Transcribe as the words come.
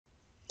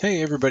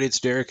Hey everybody,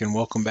 it's Derek and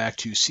welcome back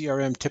to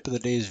CRM Tip of the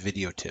Day's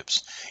Video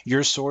Tips,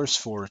 your source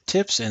for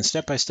tips and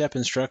step-by-step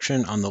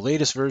instruction on the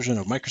latest version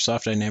of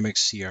Microsoft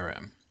Dynamics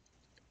CRM.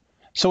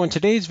 So in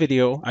today's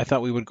video, I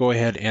thought we would go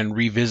ahead and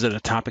revisit a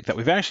topic that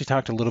we've actually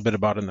talked a little bit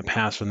about in the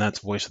past, and that's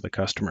voice of the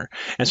customer.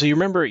 And so you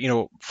remember,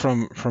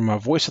 from a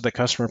voice of the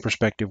customer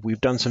perspective,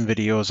 we've done some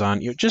videos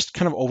on, just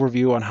kind of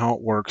overview on how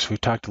it works.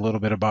 We've talked a little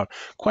bit about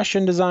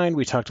question design.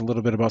 We talked a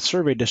little bit about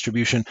survey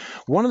distribution.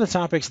 One of the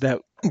topics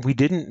that we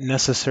didn't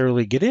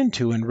necessarily get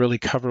into and really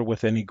cover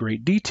with any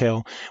great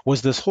detail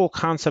was this whole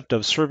concept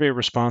of survey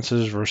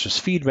responses versus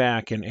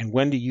feedback and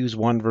when to use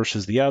one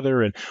versus the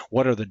other and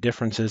what are the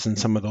differences in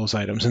some of those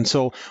items. And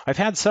so I've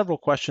had several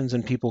questions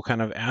and people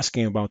kind of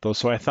asking about those.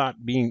 So I thought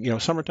being,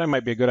 summertime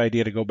might be a good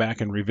idea to go back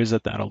and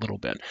revisit that a little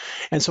bit.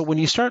 And so when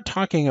you start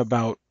talking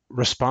about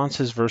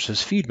responses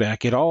versus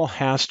feedback, it all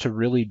has to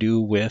really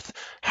do with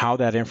how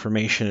that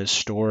information is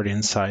stored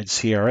inside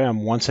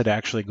CRM once it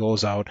actually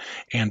goes out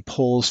and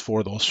pulls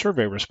for those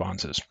survey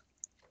responses.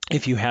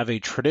 If you have a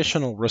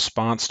traditional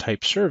response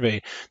type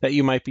survey that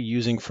you might be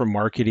using for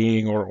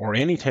marketing or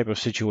any type of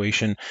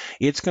situation,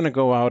 it's going to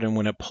go out and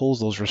when it pulls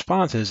those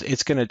responses,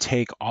 it's going to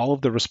take all of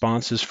the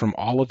responses from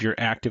all of your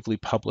actively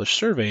published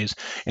surveys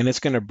and it's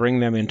going to bring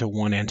them into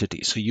one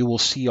entity. So you will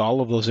see all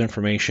of those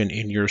information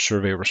in your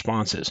survey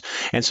responses.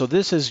 And so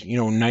this is,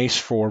 nice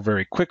for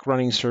very quick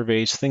running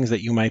surveys, things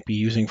that you might be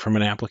using from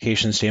an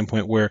application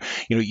standpoint where,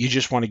 you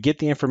just want to get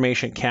the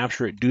information,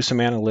 capture it, do some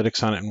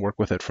analytics on it and work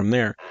with it from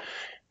there.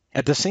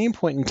 At the same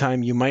point in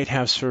time, you might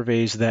have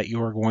surveys that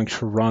you are going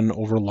to run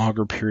over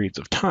longer periods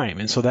of time.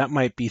 And so that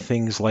might be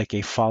things like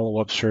a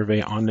follow-up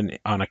survey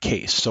on a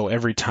case. So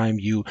every time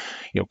you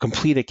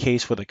complete a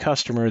case with a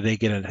customer, they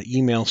get an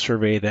email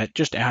survey that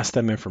just asks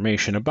them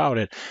information about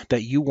it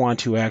that you want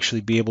to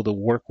actually be able to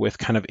work with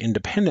kind of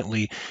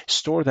independently,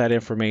 store that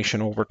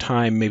information over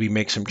time, maybe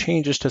make some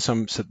changes to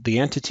the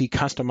entity,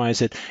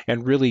 customize it,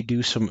 and really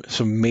do some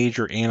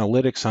major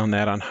analytics on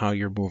that on how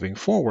you're moving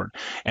forward.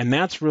 And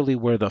that's really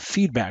where the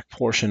feedback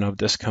portion of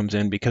this comes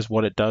in, because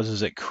what it does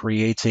is it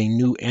creates a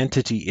new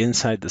entity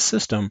inside the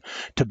system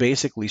to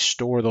basically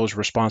store those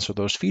response or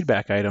those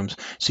feedback items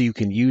so you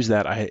can use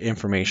that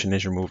information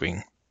as you're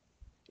moving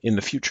in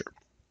the future.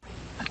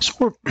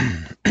 So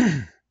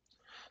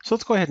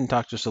let's go ahead and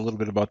talk just a little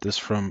bit about this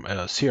from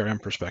a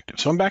CRM perspective.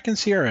 So I'm back in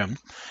CRM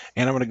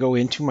and I'm going to go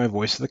into my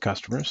voice of the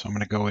customer. So I'm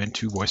going to go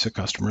into voice of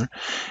customer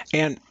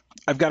and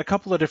I've got a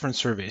couple of different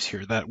surveys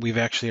here that we've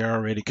actually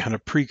already kind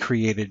of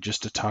pre-created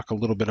just to talk a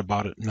little bit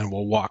about it, and then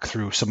we'll walk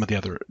through some of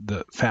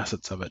the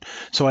facets of it.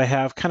 So I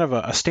have kind of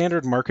a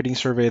standard marketing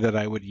survey that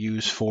I would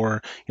use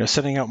for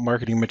sending out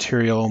marketing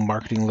material,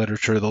 marketing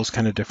literature, those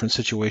kind of different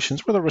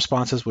situations where the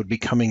responses would be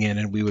coming in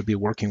and we would be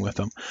working with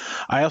them.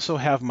 I also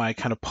have my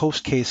kind of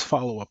post-case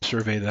follow-up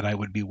survey that I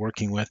would be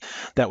working with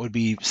that would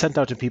be sent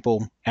out to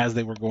people as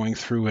they were going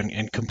through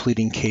and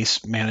completing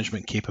case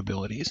management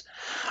capabilities.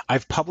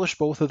 I've published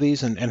both of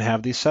these and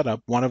have these set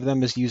up. One of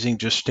them is using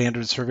just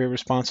standard survey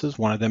responses.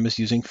 One of them is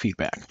using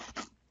feedback.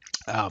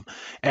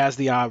 As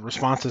the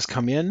responses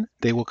come in,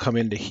 they will come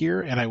into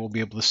here and I will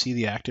be able to see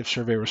the active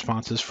survey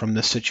responses from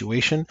this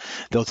situation.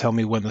 They'll tell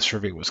me when the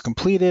survey was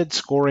completed,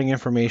 scoring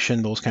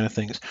information, those kind of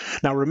things.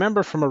 Now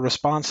remember, from a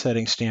response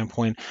setting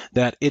standpoint,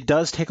 that it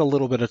does take a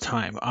little bit of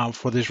time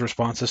for these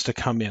responses to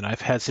come in. I've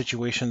had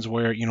situations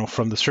where,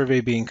 from the survey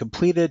being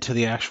completed to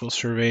the actual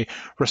survey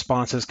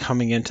responses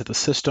coming into the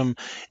system,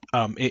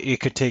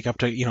 it could take up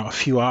to a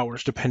few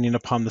hours depending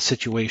upon the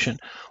situation.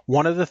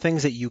 One of the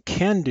things that you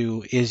can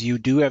do is you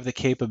do have the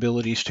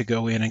capabilities to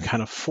go in and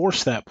kind of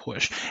force that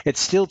push. It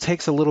still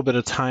takes a little bit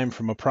of time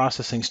from a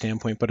processing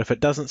standpoint, but if it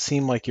doesn't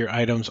seem like your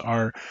items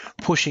are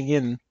pushing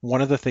in,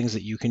 one of the things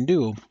that you can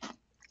do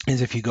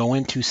is if you go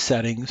into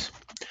settings,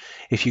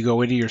 if you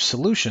go into your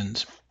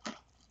solutions,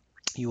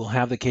 you will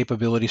have the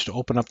capabilities to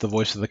open up the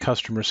voice of the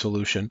customer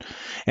solution.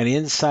 And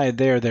inside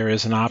there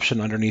is an option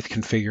underneath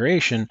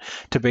configuration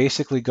to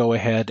basically go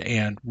ahead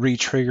and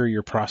re-trigger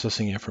your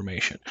processing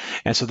information.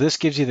 And so this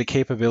gives you the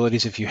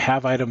capabilities if you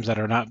have items that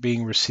are not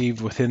being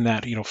received within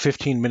that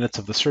 15 minutes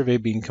of the survey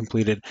being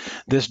completed.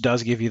 This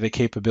does give you the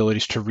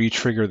capabilities to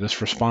re-trigger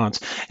this response,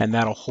 and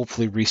that'll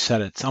hopefully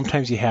reset it.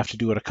 Sometimes you have to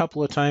do it a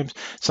couple of times.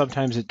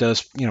 Sometimes it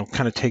does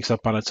kind of takes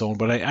up on its own.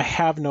 But I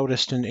have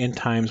noticed in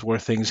times where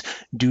things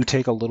do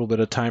take a little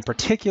bit of time,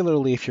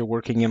 particularly if you're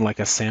working in like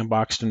a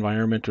sandboxed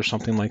environment or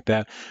something like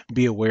that.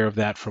 Be aware of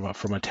that from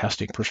a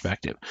testing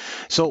perspective.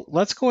 So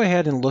let's go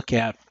ahead and look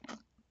at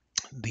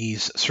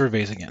these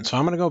surveys again. So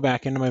I'm going to go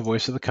back into my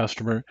voice of the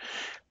customer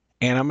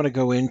and I'm going to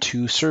go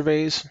into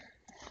surveys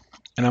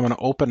and I'm going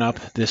to open up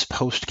this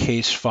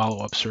post-case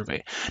follow-up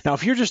survey. Now,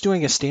 if you're just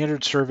doing a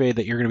standard survey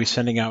that you're going to be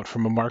sending out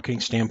from a marketing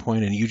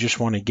standpoint and you just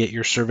want to get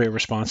your survey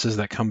responses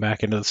that come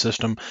back into the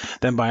system,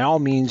 then by all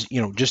means,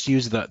 just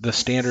use the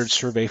standard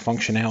survey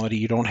functionality.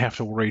 You don't have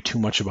to worry too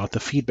much about the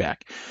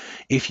feedback.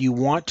 If you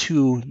want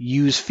to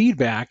use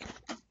feedback,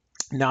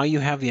 now you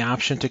have the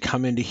option to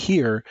come into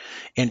here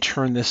and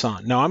turn this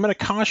on. Now I'm going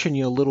to caution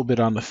you a little bit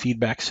on the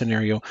feedback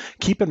scenario.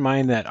 Keep in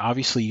mind that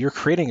obviously you're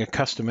creating a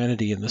custom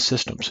entity in the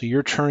system. So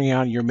you're turning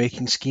on, you're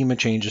making schema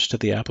changes to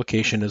the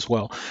application as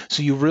well.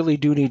 So you really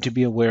do need to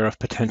be aware of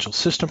potential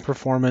system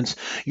performance.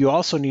 You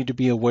also need to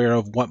be aware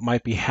of what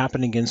might be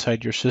happening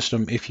inside your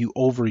system if you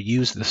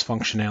overuse this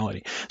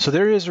functionality. So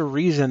there is a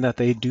reason that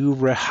they do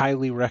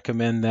highly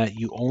recommend that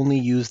you only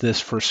use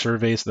this for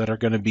surveys that are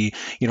going to be,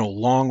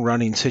 long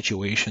running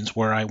situations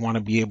where I want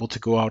to be able to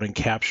go out and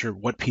capture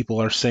what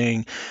people are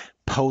saying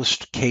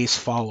post case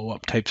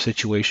follow-up type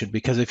situation,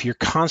 because if you're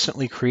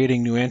constantly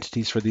creating new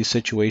entities for these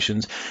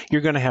situations,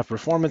 you're going to have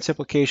performance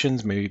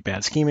implications, maybe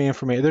bad schema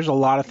information. There's a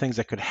lot of things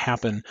that could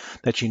happen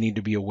that you need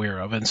to be aware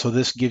of. And so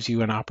this gives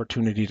you an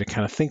opportunity to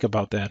kind of think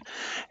about that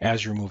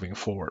as you're moving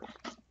forward.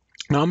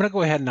 Now I'm going to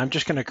go ahead and I'm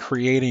just going to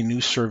create a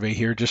new survey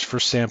here just for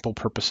sample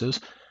purposes.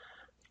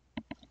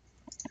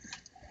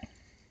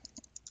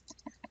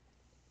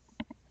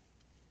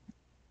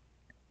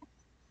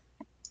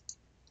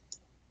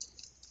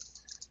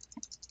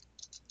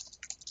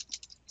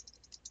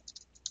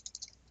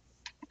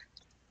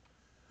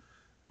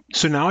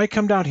 So now I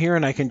come down here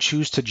and I can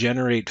choose to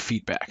generate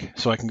feedback.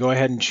 So I can go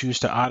ahead and choose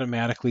to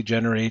automatically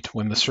generate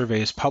when the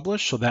survey is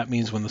published. So that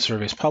means when the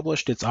survey is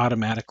published, it's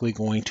automatically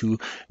going to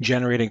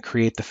generate and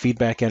create the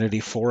feedback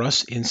entity for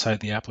us inside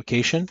the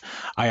application.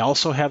 I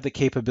also have the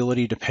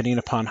capability, depending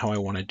upon how I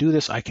want to do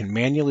this, I can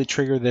manually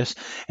trigger this,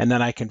 and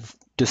then I can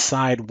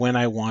decide when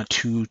I want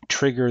to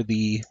trigger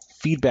the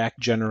feedback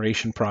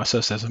generation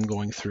process as I'm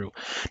going through.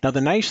 Now,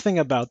 the nice thing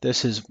about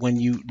this is when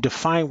you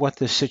define what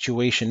this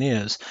situation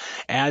is,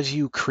 as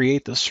you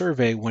create the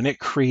survey, when it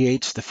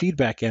creates the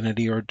feedback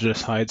entity or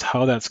decides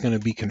how that's going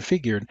to be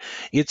configured,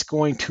 it's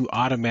going to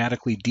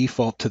automatically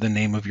default to the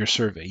name of your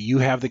survey. You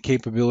have the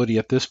capability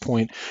at this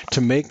point to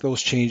make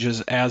those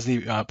changes as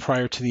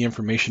prior to the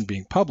information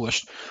being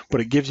published, but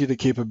it gives you the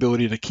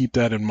capability to keep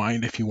that in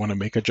mind if you want to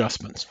make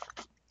adjustments.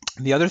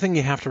 The other thing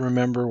you have to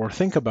remember or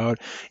think about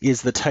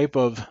is the type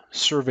of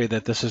survey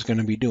that this is going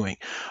to be doing.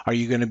 Are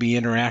you going to be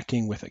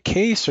interacting with a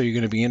case? Are you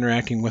going to be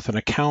interacting with an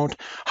account?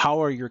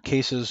 How are your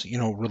cases,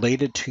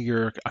 related to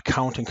your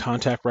account and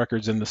contact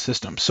records in the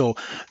system? So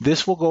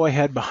this will go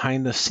ahead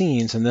behind the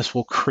scenes, and this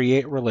will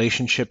create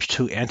relationships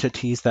to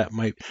entities that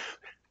might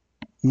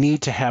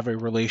need to have a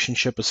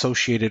relationship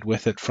associated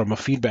with it from a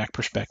feedback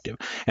perspective.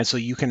 And so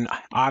you can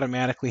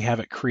automatically have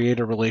it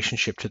create a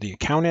relationship to the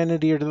account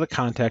entity or to the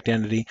contact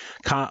entity.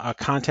 A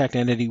contact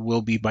entity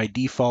will be by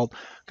default,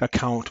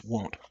 account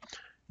won't.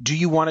 Do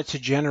you want it to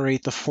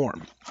generate the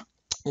form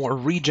or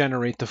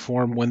regenerate the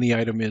form when the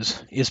item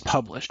is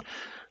published?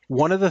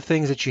 One of the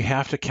things that you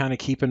have to kind of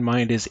keep in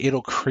mind is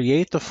it'll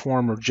create the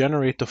form or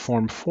generate the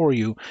form for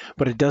you,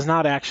 but it does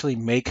not actually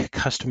make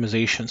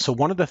customization. So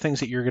one of the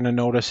things that you're going to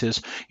notice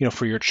is,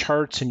 for your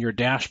charts and your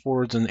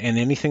dashboards and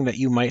anything that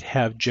you might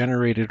have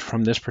generated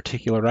from this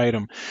particular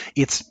item,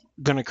 it's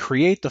going to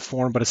create the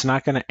form, but it's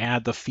not going to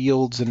add the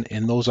fields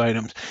and those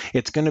items.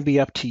 It's going to be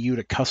up to you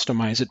to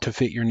customize it to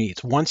fit your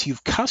needs. Once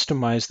you've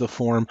customized the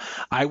form,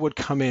 I would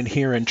come in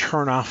here and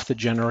turn off the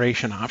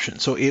generation option.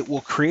 So it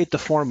will create the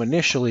form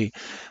initially.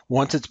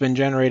 Once it's been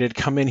generated,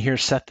 come in here,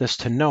 set this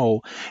to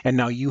no, and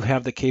now you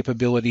have the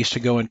capabilities to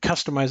go and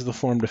customize the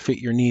form to fit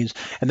your needs.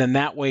 And then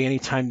that way,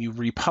 anytime you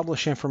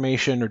republish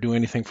information or do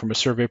anything from a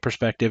survey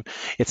perspective,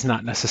 it's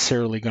not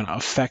necessarily going to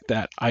affect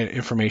that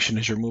information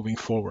as you're moving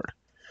forward.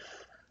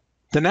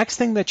 The next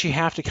thing that you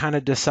have to kind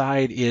of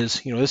decide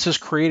is, this is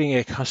creating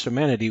a custom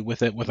entity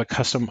with a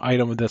custom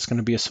item that's going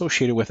to be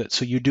associated with it.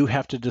 So you do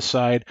have to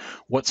decide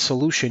what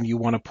solution you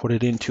want to put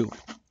it into.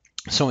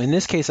 So in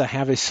this case, I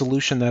have a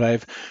solution that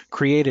I've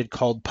created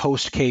called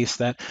post case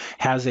that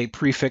has a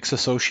prefix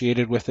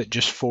associated with it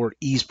just for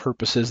ease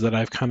purposes that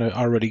I've kind of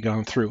already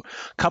gone through.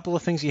 A couple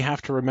of things you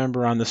have to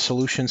remember on the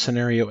solution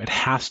scenario: it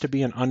has to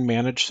be an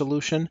unmanaged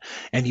solution,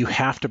 and you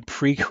have to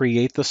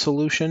pre-create the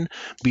solution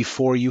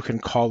before you can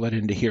call it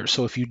into here.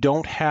 So if you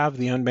don't have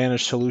the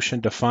unmanaged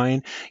solution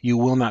defined, you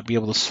will not be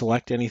able to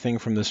select anything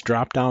from this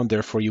dropdown.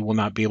 Therefore, you will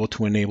not be able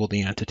to enable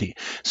the entity.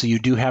 So you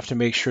do have to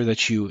make sure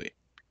that you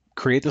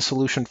create the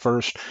solution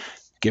first,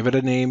 give it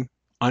a name,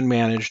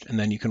 unmanaged, and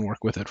then you can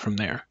work with it from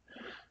there.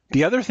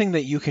 The other thing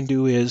that you can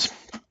do is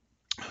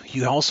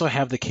you also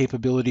have the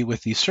capability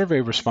with these survey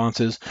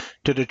responses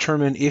to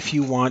determine if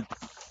you want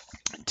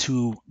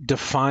to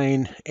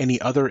define any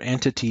other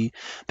entity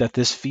that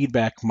this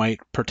feedback might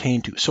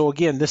pertain to. So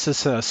again, this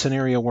is a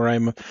scenario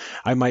where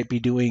I might be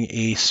doing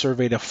a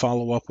survey to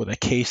follow up with a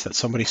case that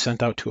somebody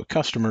sent out to a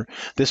customer.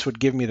 This would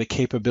give me the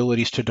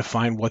capabilities to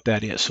define what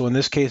that is. So in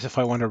this case, if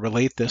I want to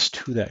relate this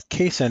to that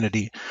case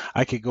entity,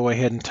 I could go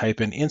ahead and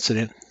type in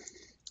incident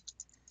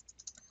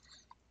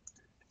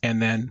and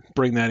then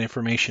bring that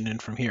information in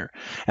from here.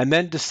 And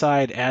then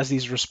decide, as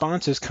these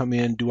responses come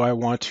in, do I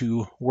want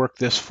to work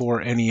this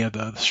for any of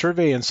the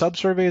survey and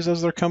sub-surveys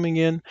as they're coming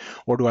in,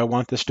 or do I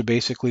want this to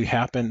basically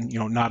happen,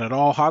 not at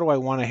all? How do I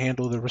want to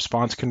handle the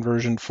response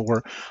conversion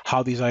for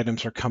how these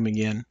items are coming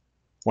in?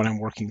 when I'm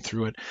working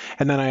through it.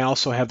 And then I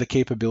also have the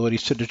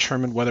capabilities to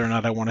determine whether or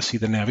not I want to see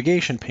the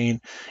navigation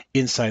pane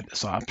inside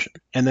this option.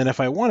 And then if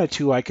I wanted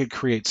to, I could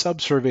create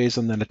sub-surveys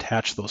and then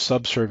attach those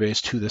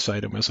sub-surveys to this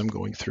item as I'm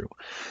going through.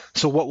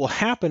 So what will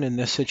happen in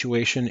this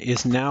situation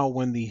is now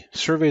when the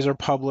surveys are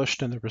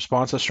published and the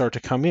responses start to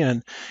come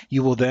in,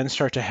 you will then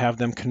start to have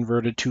them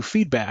converted to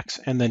feedbacks,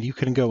 and then you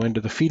can go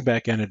into the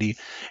feedback entity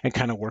and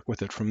kind of work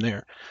with it from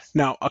there.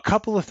 Now, a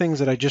couple of things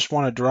that I just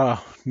want to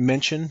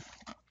mention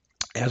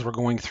as we're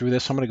going through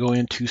this. I'm going to go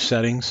into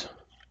settings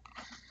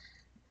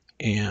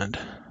and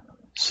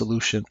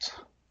solutions.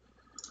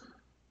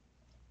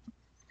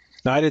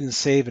 Now, I didn't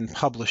save and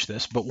publish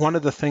this, but one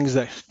of the things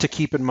that to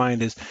keep in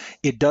mind is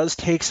it does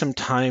take some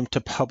time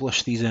to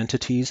publish these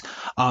entities.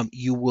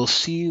 You will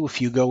see if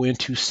you go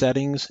into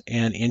settings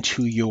and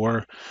into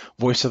your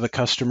voice of the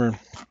customer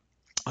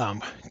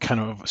kind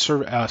of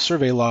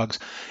survey logs,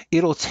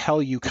 it'll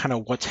tell you kind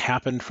of what's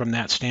happened from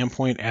that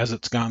standpoint as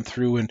it's gone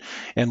through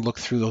and looked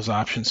through those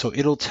options. So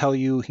it'll tell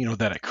you,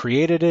 that it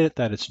created it,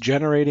 that it's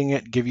generating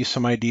it, give you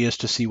some ideas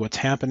to see what's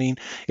happening.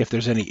 If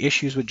there's any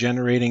issues with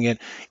generating it,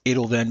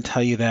 it'll then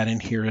tell you that in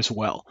here as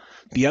well.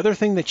 The other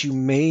thing that you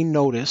may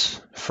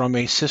notice from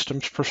a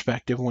systems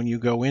perspective when you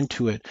go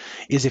into it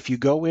is if you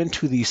go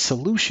into the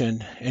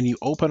solution and you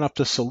open up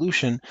the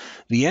solution,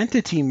 the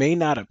entity may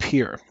not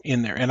appear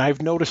in there. And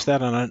I've noticed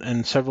that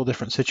in several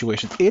different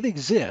situations. It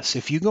exists.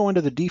 If you go into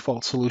the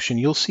default solution,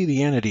 you'll see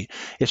the entity.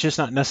 It's just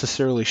not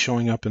necessarily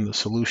showing up in the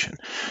solution.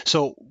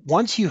 So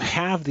once you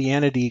have the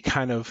entity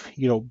kind of,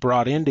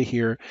 brought into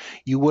here,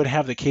 you would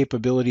have the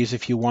capabilities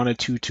if you wanted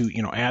to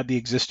add the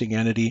existing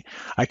entity.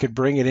 I could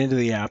bring it into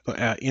the app,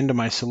 into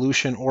my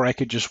solution, or I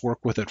could just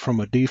work with it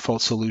from a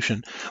default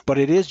solution. But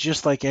it is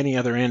just like any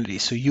other entity.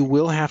 So you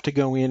will have to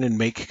go in and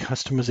make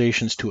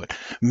customizations to it.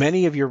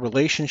 Many of your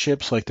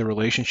relationships, like the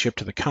relationship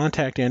to the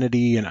contact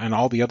entity and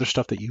all the other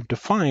stuff that you've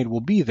defined,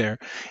 will be there.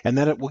 And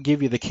then it will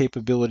give you the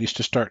capabilities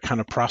to start kind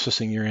of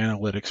processing your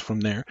analytics from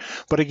there.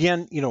 But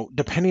again,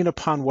 depending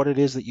upon what it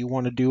is that you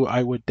want to do,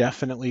 I would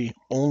definitely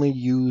only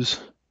use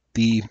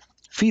the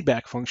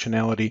feedback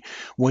functionality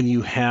when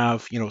you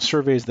have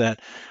surveys that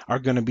are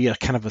going to be a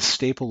kind of a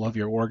staple of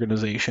your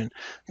organization.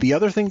 The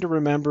other thing to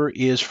remember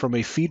is from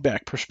a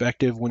feedback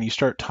perspective, when you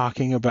start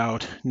talking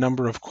about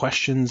number of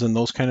questions and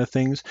those kind of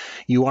things,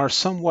 you are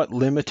somewhat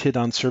limited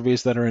on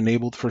surveys that are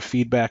enabled for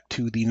feedback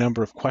to the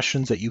number of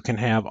questions that you can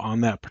have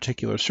on that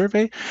particular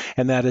survey,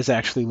 and that is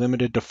actually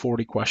limited to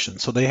 40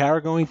 questions. So they are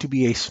going to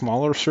be a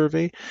smaller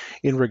survey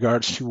in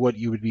regards to what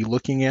you would be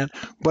looking at.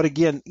 But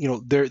again,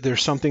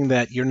 there's something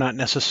that you're not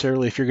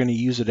necessarily, if you're going to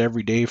use it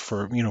every day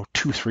for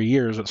 2-3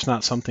 years, it's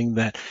not something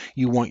that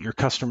you want your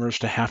customers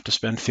to have to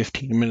spend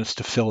 15 minutes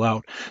to fill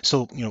out.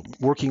 So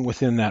working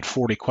within that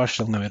 40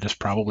 question limit is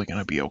probably going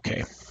to be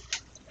okay.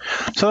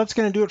 So that's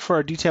going to do it for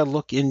our detailed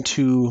look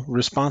into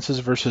responses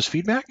versus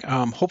feedback.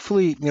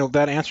 Hopefully,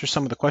 that answers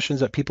some of the questions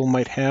that people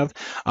might have.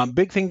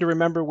 Big thing to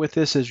remember with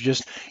this is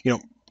just,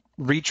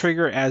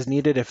 retrigger as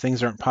needed if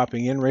things aren't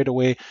popping in right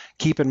away.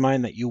 Keep in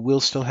mind that you will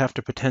still have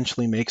to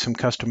potentially make some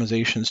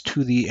customizations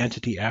to the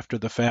entity after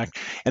the fact.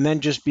 And then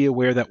just be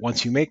aware that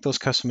once you make those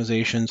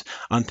customizations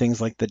on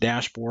things like the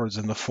dashboards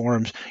and the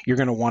forms, you're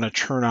going to want to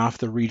turn off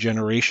the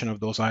regeneration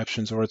of those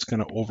options, or it's going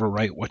to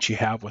overwrite what you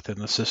have within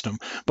the system.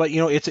 But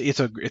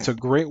it's a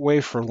great way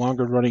for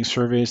longer running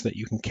surveys that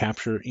you can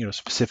capture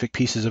specific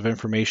pieces of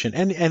information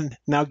and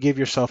now give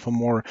yourself a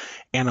more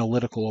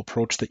analytical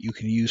approach that you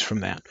can use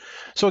from that.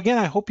 So again,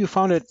 I hope you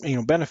found it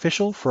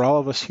beneficial for all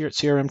of us here at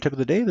CRM Tip of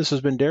the Day. This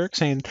has been Derek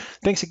saying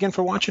thanks again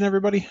for watching,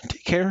 everybody.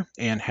 Take care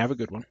and have a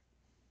good one.